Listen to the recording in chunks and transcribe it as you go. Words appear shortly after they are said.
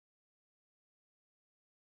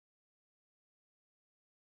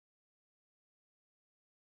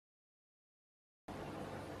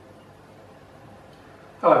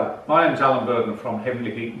Hello, my name is Alan Burden from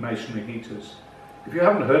Heat Masonry Heaters. If you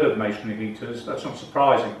haven't heard of masonry heaters, that's not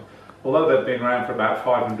surprising. Although they've been around for about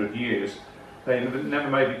 500 years, they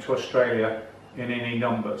never made it to Australia in any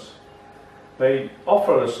numbers. They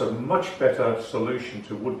offer us a much better solution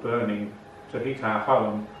to wood burning to heat our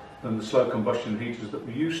home than the slow combustion heaters that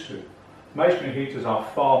we're used to. Masonry heaters are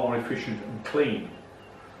far more efficient and clean,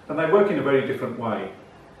 and they work in a very different way.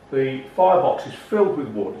 The firebox is filled with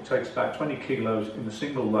wood. It takes about 20 kilos in a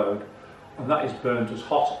single load, and that is burnt as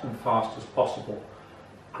hot and fast as possible.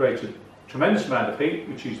 Creates a tremendous amount of heat,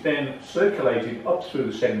 which is then circulated up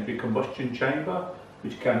through the secondary combustion chamber,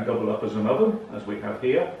 which can double up as an oven, as we have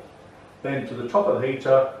here. Then to the top of the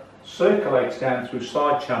heater, circulates down through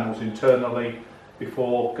side channels internally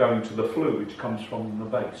before going to the flue, which comes from the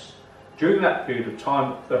base. During that period of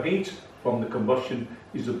time, the heat from the combustion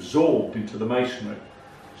is absorbed into the masonry.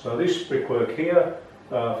 So this brickwork here,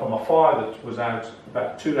 from a fire that was out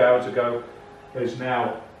about 2 hours ago, is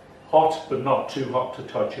now hot but not too hot to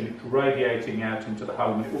touch, and it's radiating out into the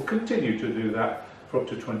home, and it will continue to do that for up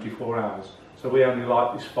to 24 hours. So we only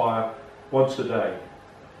light this fire once a day.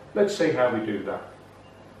 Let's see how we do that.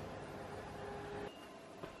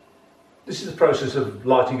 This is the process of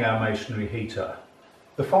lighting our masonry heater.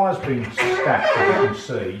 The fire's been stacked, as you can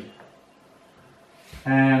see,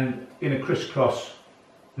 and in a crisscross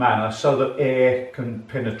manner so that air can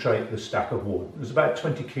penetrate the stack of wood. There's about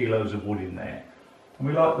 20 kilos of wood in there, and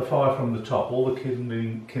we light the fire from the top. All the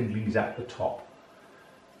kindling is at the top,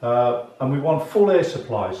 and we want full air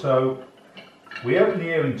supply, so we open the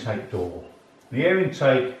air intake door. The air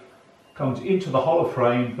intake comes into the hollow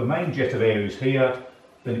frame. The main jet of air is here,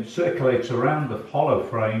 then it circulates around the hollow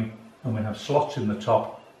frame, and we have slots in the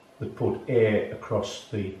top that put air across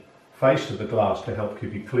the face of the glass to help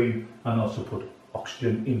keep it clean, and also put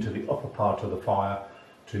oxygen into the upper part of the fire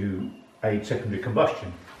to aid secondary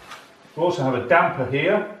combustion. We also have a damper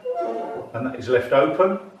here, and that is left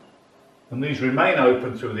open, and these remain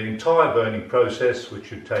open through the entire burning process, which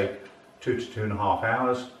should take 2 to 2.5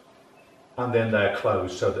 hours, and then they're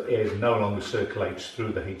closed so that air no longer circulates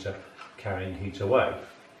through the heater, carrying heat away.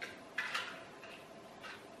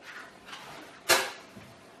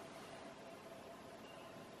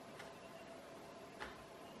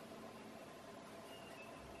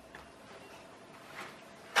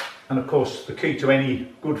 And of course, the key to any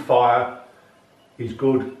good fire is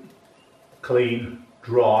good, clean,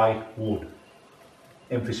 dry wood.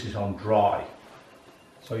 Emphasis on dry.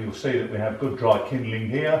 So you'll see that we have good dry kindling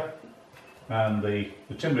here, and the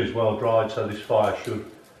timber is well dried, so this fire should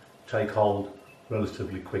take hold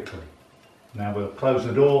relatively quickly. Now we'll close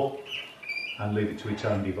the door and leave it to its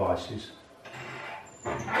own devices.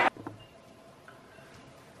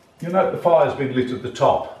 You'll note the fire's been lit at the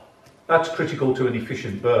top. That's critical to an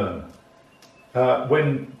efficient burn.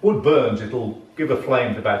 When wood burns, it'll give a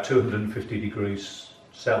flame at about 250 degrees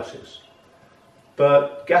Celsius.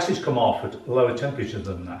 But gases come off at lower temperatures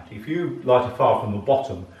than that. If you light a fire from the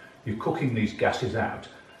bottom, you're cooking these gases out,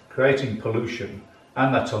 creating pollution,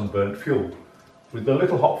 and that's unburnt fuel. With the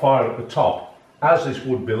little hot fire at the top, as this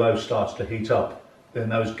wood below starts to heat up, then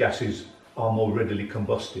those gases are more readily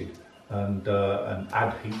combusted and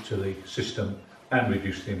add heat to the system and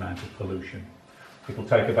reduce the amount of pollution. It will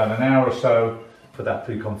take about an hour or so for that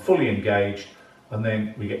to become fully engaged, and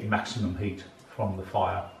then we get maximum heat from the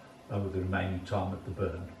fire over the remaining time of the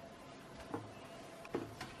burn.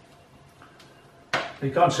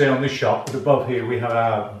 You can't see on this shot, but above here we have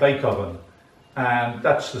our bake oven, and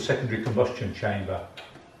that's the secondary combustion chamber.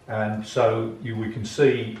 And so we can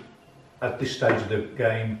see at this stage of the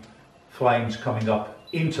game flames coming up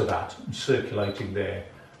into that and circulating there,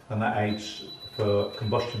 and that aids for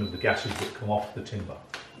combustion of the gases that come off the timber.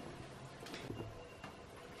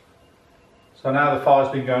 So now the fire's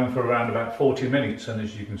been going for around about 40 minutes, and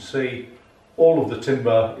as you can see, all of the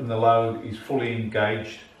timber in the load is fully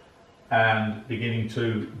engaged and beginning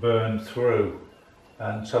to burn through,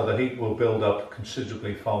 and so the heat will build up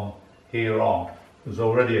considerably from here on. There's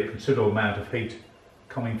already a considerable amount of heat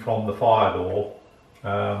coming from the fire door,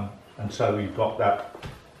 and so we've got that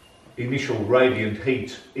initial radiant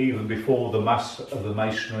heat even before the mass of the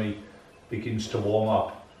masonry begins to warm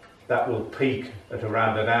up. That will peak at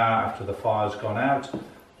around an hour after the fire's gone out,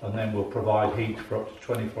 and then will provide heat for up to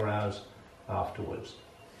 24 hours afterwards.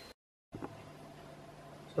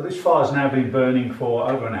 So this fire's now been burning for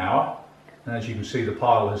over an hour, and as you can see, the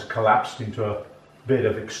pile has collapsed into a bed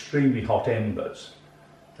of extremely hot embers.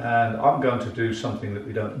 And I'm going to do something that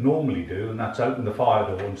we don't normally do, and that's open the fire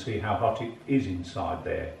door and see how hot it is inside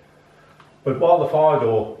there. But while the fire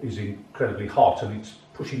door is incredibly hot and it's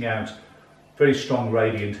pushing out very strong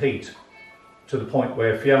radiant heat, to the point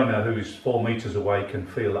where Fiona, who is 4 metres away, can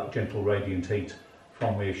feel that gentle radiant heat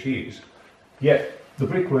from where she is. Yet the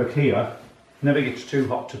brickwork here never gets too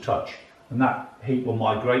hot to touch, and that heat will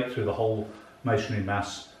migrate through the whole masonry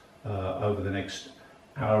mass over the next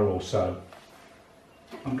hour or so.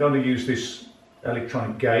 I'm going to use this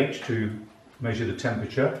electronic gauge to measure the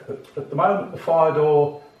temperature. At the moment the fire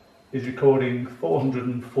door is recording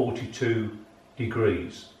 442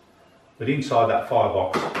 degrees, but inside that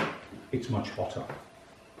firebox it's much hotter.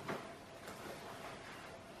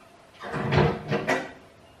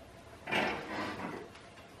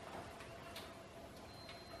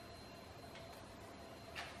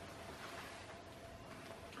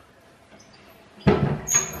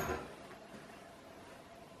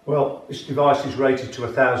 Well, this device is rated to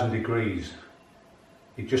 1000 degrees.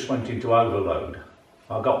 It just went into overload.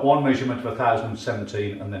 I got one measurement of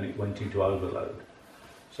 1017 and then it went into overload.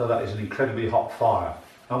 So that is an incredibly hot fire.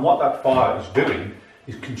 And what that fire is doing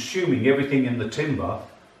is consuming everything in the timber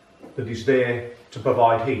that is there to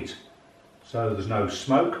provide heat. So there's no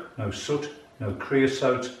smoke, no soot, no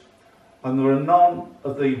creosote, and there are none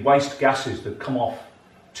of the waste gases that come off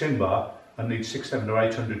timber and need 600, 700 or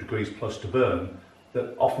 800 degrees plus to burn,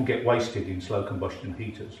 that often get wasted in slow combustion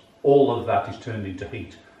heaters. All of that is turned into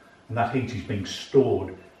heat, and that heat is being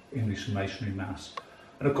stored in this masonry mass.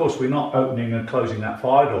 And of course we're not opening and closing that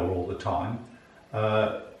fire door all the time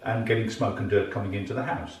and getting smoke and dirt coming into the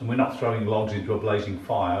house, and we're not throwing logs into a blazing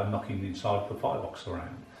fire and knocking the inside of the firebox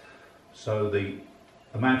around. So the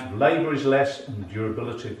amount of labour is less and the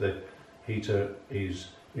durability of the heater is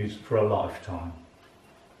for a lifetime.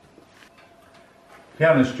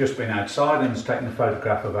 Fiona's just been outside and has taken a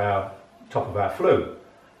photograph of our top of our flue,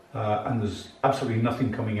 and there's absolutely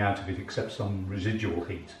nothing coming out of it except some residual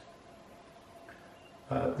heat.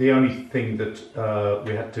 The only thing that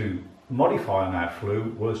we had to modify on our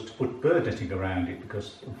flue was to put bird netting around it,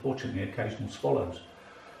 because unfortunately occasional swallows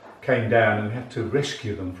came down and we had to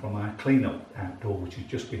rescue them from our clean-up outdoor, which is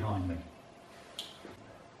just behind me.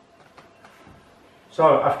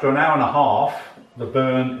 So after an hour and a half, the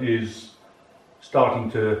burn is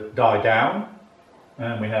starting to die down,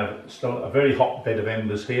 and we have still a very hot bed of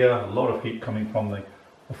embers here, a lot of heat coming from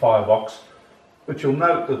the firebox. But you'll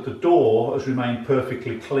note that the door has remained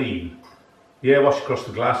perfectly clean. The air wash across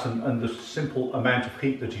the glass and the simple amount of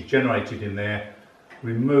heat that is generated in there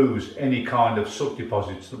removes any kind of soot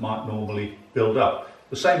deposits that might normally build up.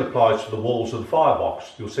 The same applies to the walls of the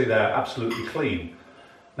firebox. You'll see they're absolutely clean.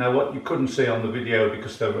 Now, what you couldn't see on the video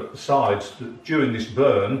because they were at the sides, that during this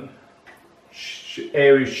burn,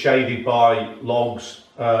 areas shaded by logs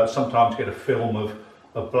sometimes get a film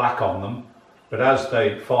of black on them, but as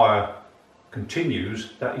the fire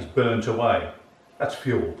continues, that is burnt away. That's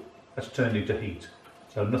fuel, that's turned into heat,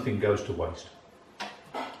 so nothing goes to waste.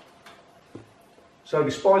 So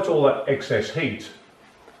despite all that excess heat,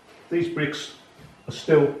 these bricks are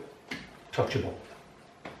still touchable,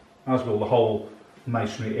 as will the whole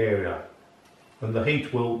masonry area. And the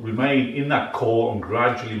heat will remain in that core and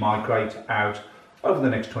gradually migrate out over the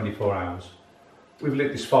next 24 hours. We've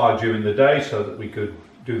lit this fire during the day so that we could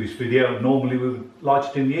do this video. Normally we would light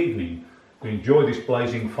it in the evening. We enjoy this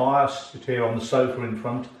blazing fire, sit here on the sofa in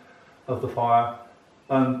front of the fire,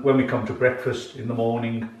 and when we come to breakfast in the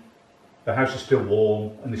morning, the house is still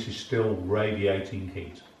warm and this is still radiating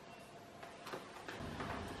heat.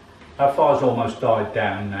 Our fire's almost died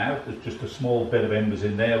down now. There's just a small bit of embers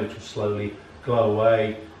in there which will slowly glow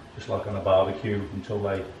away, just like on a barbecue, until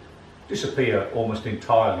they disappear almost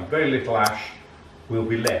entirely. Very little ash will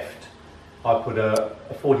be left. I put a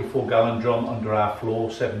 44-gallon drum under our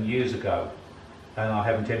floor 7 years ago and I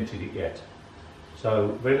haven't emptied it yet.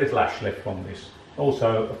 So very little ash left from this.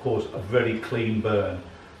 Also, of course, a very clean burn.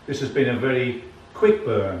 This has been a very quick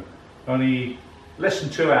burn, only less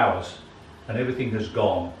than 2 hours and everything has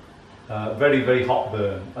gone. Very, very hot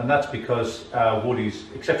burn, and that's because our wood is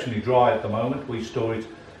exceptionally dry at the moment. We store it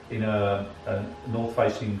in a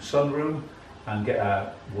north-facing sunroom and get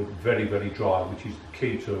our wood very, very dry, which is the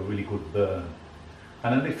key to a really good burn.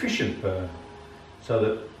 And an efficient burn, so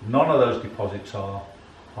that none of those deposits are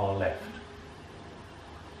left.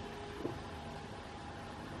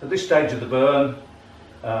 At this stage of the burn,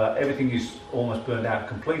 everything is almost burned out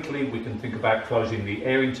completely. We can think about closing the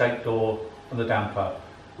air intake door and the damper.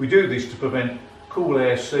 We do this to prevent cool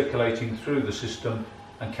air circulating through the system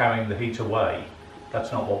and carrying the heat away.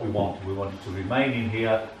 That's not what we want. We want it to remain in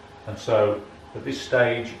here, and so at this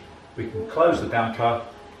stage we can close the damper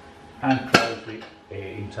and close the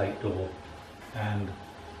air intake door and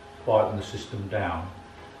quieten the system down.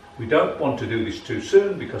 We don't want to do this too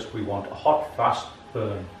soon because we want a hot, fast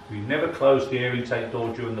burn. We never close the air intake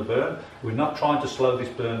door during the burn. We're not trying to slow this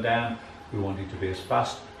burn down. We want it to be as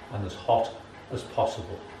fast and as hot as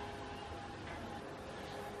possible.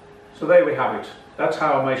 So there we have it. That's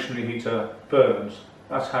how a masonry heater burns.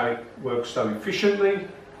 That's how it works so efficiently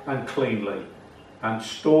and cleanly and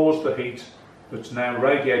stores the heat that's now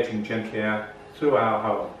radiating gently out through our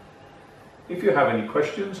home. If you have any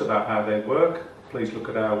questions about how they work, please look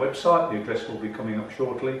at our website. The address will be coming up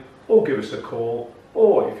shortly, or give us a call,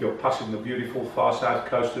 or if you're passing the beautiful far south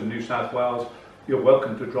coast of New South Wales, you're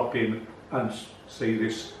welcome to drop in and see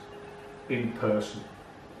this in person.